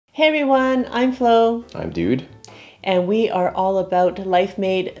Hey everyone, I'm Flo. I'm Dude. And we are all about life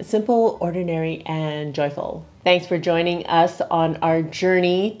made simple, ordinary, and joyful. Thanks for joining us on our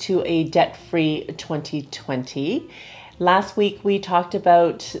journey to a debt-free 2020. Last week we talked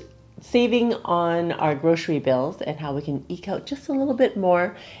about saving on our grocery bills and how we can eke out just a little bit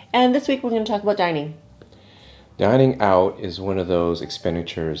more. And this week we're going to talk about dining. Dining out is one of those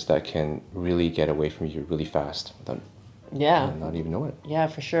expenditures that can really get away from you really fast without not even know it. Yeah,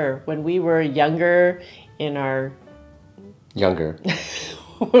 for sure. When we were younger, when we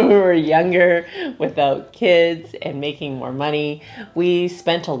were younger without kids and making more money, we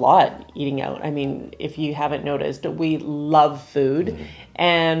spent a lot eating out. I mean, if you haven't noticed, we love food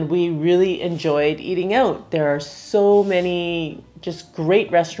and we really enjoyed eating out. There are so many just great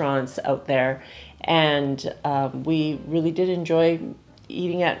restaurants out there, and we really did enjoy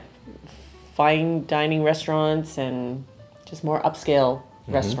eating at fine dining restaurants and just more upscale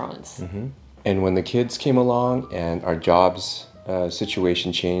restaurants. And when the kids came along and our jobs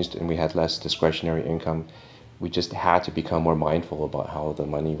situation changed and we had less discretionary income, we just had to become more mindful about how the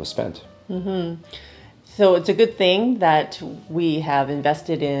money was spent. So it's a good thing that we have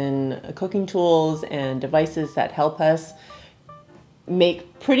invested in cooking tools and devices that help us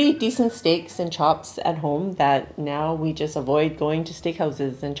make pretty decent steaks and chops at home, that now we just avoid going to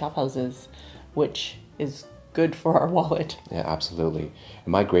steakhouses and chop houses, which is good for our wallet. Yeah, absolutely. And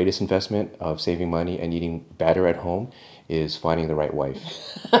my greatest investment of saving money and eating better at home is finding the right wife.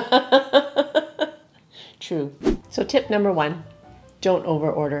 True. So tip number 1, don't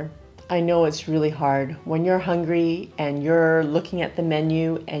overorder. I know it's really hard when you're hungry and you're looking at the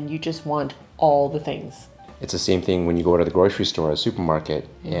menu and you just want all the things. It's the same thing when you go to the grocery store or supermarket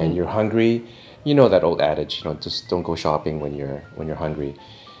and you're hungry. You know that old adage, just don't go shopping when you're hungry.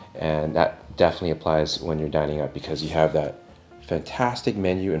 And that definitely applies when you're dining out, because you have that fantastic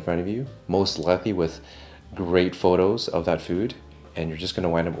menu in front of you, most likely with great photos of that food, and you're just going to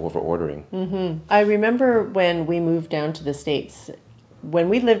wind up over ordering. I remember when we moved down to the States, when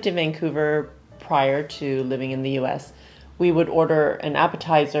we lived in Vancouver prior to living in the US, we would order an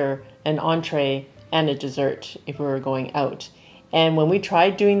appetizer, an entree, and a dessert if we were going out. And when we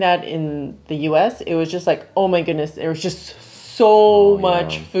tried doing that in the US, it was just like, oh my goodness, there was just so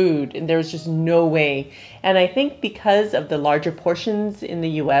much food and there was just no way. And I think because of the larger portions in the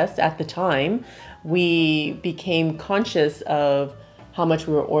US at the time, we became conscious of how much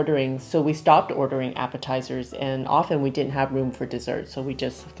we were ordering. So we stopped ordering appetizers, and often we didn't have room for dessert. So we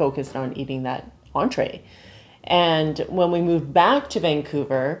just focused on eating that entree. And when we moved back to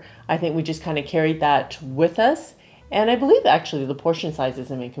Vancouver, I think we just kind of carried that with us. And I believe actually the portion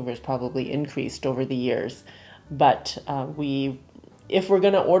sizes in Vancouver has probably increased over the years. But if we're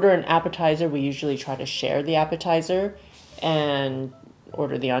going to order an appetizer, we usually try to share the appetizer and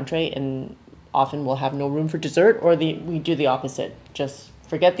order the entree, and often we'll have no room for dessert, or we do the opposite. Just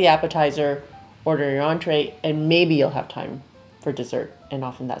forget the appetizer, order your entree, and maybe you'll have time for dessert, and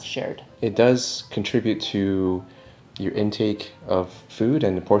often that's shared. It does contribute to your intake of food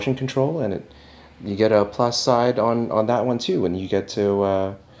and the portion control, and you get a plus side on that one too, and you get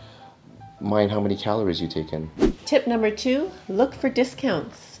to mind how many calories you take in. Tip number 2, look for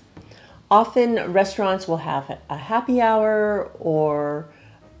discounts. Often restaurants will have a happy hour or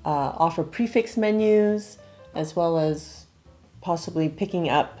offer prefix menus, as well as possibly picking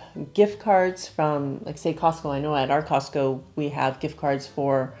up gift cards from, like, say, Costco. I know at our Costco we have gift cards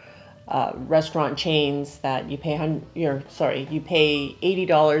for restaurant chains that you pay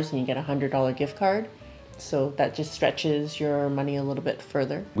 $80 and you get a $100 gift card. So that just stretches your money a little bit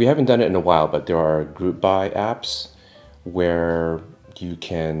further. We haven't done it in a while, but there are group buy apps where you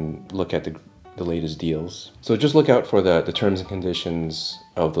can look at the latest deals. So just look out for the terms and conditions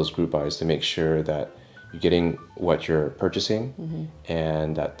of those group buys to make sure that you're getting what you're purchasing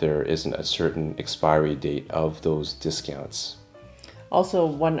and that there isn't a certain expiry date of those discounts. Also,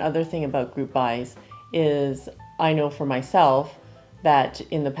 one other thing about group buys is, I know for myself that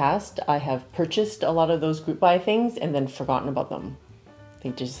in the past I have purchased a lot of those group buy things and then forgotten about them.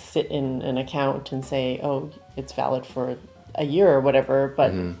 They just sit in an account and say, oh, it's valid for a year or whatever,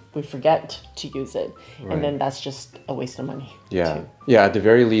 but we forget to use it. Right. And then that's just a waste of money. Yeah. Too. Yeah, at the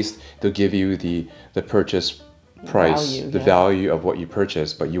very least, they'll give you the purchase price, value of what you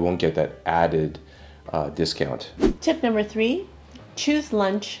purchased, but you won't get that added discount. Tip number 3, choose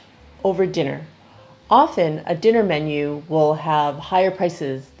lunch over dinner. Often a dinner menu will have higher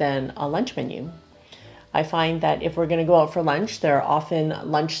prices than a lunch menu. I find that if we're going to go out for lunch, there are often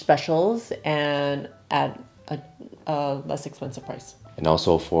lunch specials and at a less expensive price. And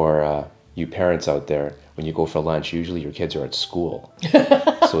also for you parents out there, when you go for lunch, usually your kids are at school.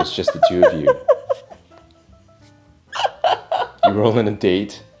 So it's just the two of you. You roll in a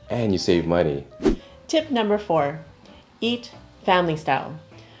date and you save money. Tip number 4, eat family style.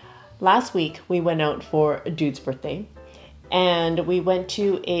 Last week we went out for a dude's birthday and we went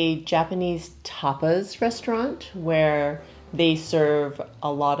to a Japanese tapas restaurant where they serve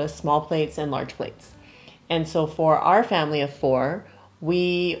a lot of small plates and large plates. And so for our family of 4,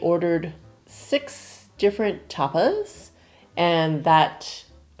 we ordered 6 different tapas and that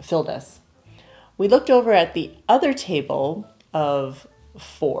filled us. We looked over at the other table of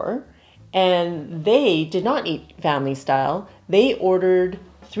 4 and they did not eat family style. They ordered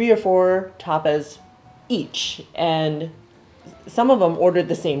 3 or 4 tapas each and some of them ordered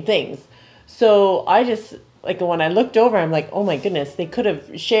the same things. So I just, like when I looked over, I'm like, oh my goodness, they could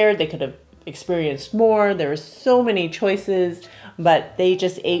have shared, they could have experienced more. There were so many choices, but they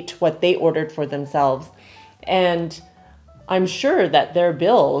just ate what they ordered for themselves. And I'm sure that their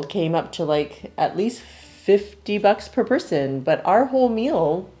bill came up to like at least $50 per person, but our whole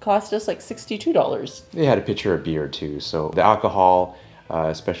meal cost us like $62. They had a pitcher of beer too. So the alcohol,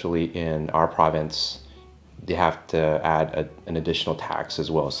 especially in our province, they have to add an additional tax as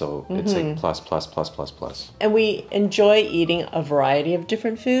well. So it's like plus. And we enjoy eating a variety of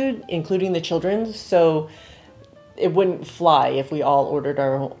different food, including the children's. So it wouldn't fly if we all ordered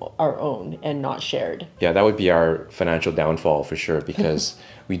our own and not shared. Yeah, that would be our financial downfall for sure, because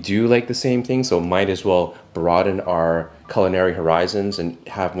we do like the same thing, so might as well broaden our culinary horizons and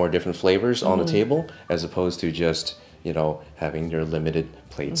have more different flavors on the table, as opposed to just, you know, having your limited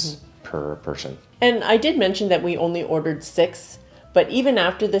plates per person. And I did mention that we only ordered 6, but even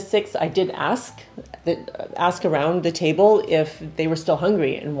after the 6, I did ask around the table if they were still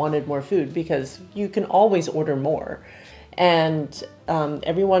hungry and wanted more food, because you can always order more. And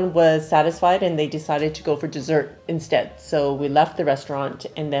everyone was satisfied and they decided to go for dessert instead. So we left the restaurant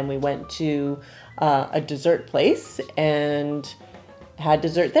and then we went to a dessert place and had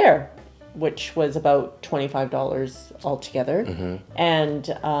dessert there, which was about $25 altogether.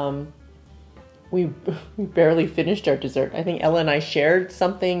 And we barely finished our dessert. I think Ella and I shared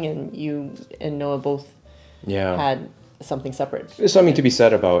something and you and Noah both had something separate. There's something to be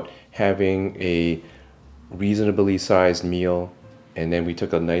said about having a reasonably sized meal, and then we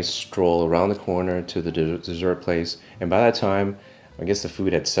took a nice stroll around the corner to the dessert place, and by that time I guess the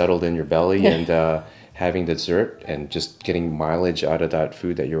food had settled in your belly and having dessert and just getting mileage out of that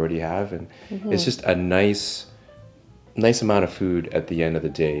food that you already have, and it's just a nice amount of food at the end of the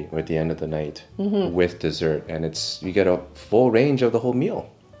day or at the end of the night with dessert, and you get a full range of the whole meal.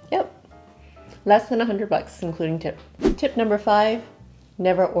 Yep. Less than $100 including tip. Tip number 5,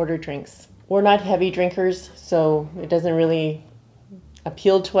 never order drinks. We're not heavy drinkers, so it doesn't really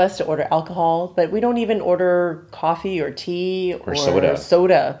appeal to us to order alcohol, but we don't even order coffee or tea or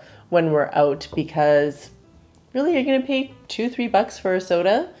soda when we're out, because really you're going to pay $2-3 for a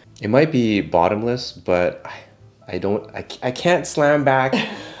soda? It might be bottomless, but I can't slam back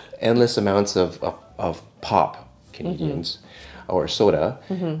endless amounts of pop, Canadians, or soda.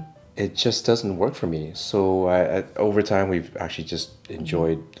 It just doesn't work for me. So over time, we've actually just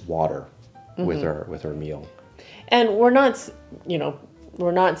enjoyed water with our meal. And we're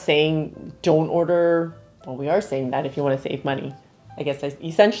not saying don't order. Well, we are saying that if you want to save money. I guess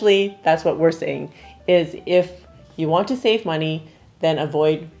essentially that's what we're saying, is if you want to save money, then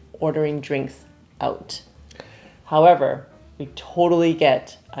avoid ordering drinks out. However, we totally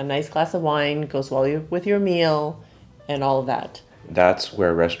get a nice glass of wine, goes well with your meal and all of that. That's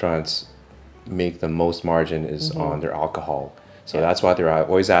where restaurants make the most margin, is on their alcohol. So that's why they're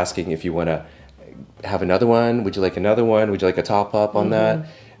always asking if you want to have another one. Would you like another one? Would you like a top up on that?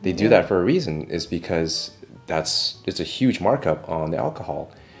 They do that for a reason, is because it's a huge markup on the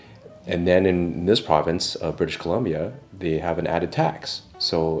alcohol. And then in this province of British Columbia, they have an added tax.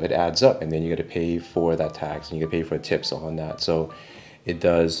 So it adds up, and then you got to pay for that tax, and you got to pay for tips on that. So it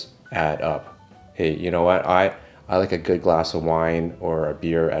does add up. Hey, you know what? I like a good glass of wine or a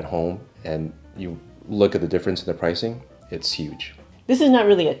beer at home, and you look at the difference in the pricing, it's huge. This is not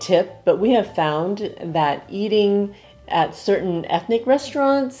really a tip, but we have found that eating at certain ethnic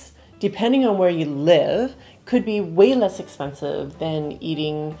restaurants, depending on where you live, could be way less expensive than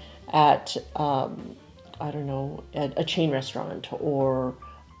eating at, at a chain restaurant or,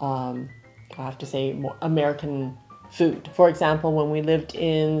 I have to say, more American food. For example, when we lived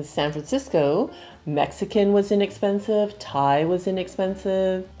in San Francisco, Mexican was inexpensive, Thai was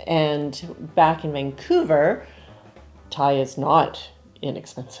inexpensive, and back in Vancouver, Thai is not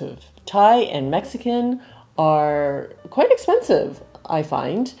inexpensive. Thai and Mexican are quite expensive, I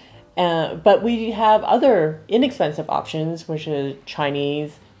find, But we have other inexpensive options, which are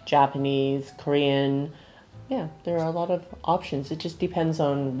Chinese, Japanese, Korean. Yeah, there are a lot of options. It just depends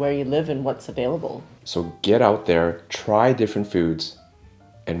on where you live and what's available. So get out there, try different foods,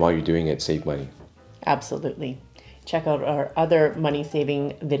 and while you're doing it, save money. Absolutely. Check out our other money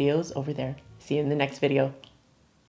saving videos over there. See you in the next video.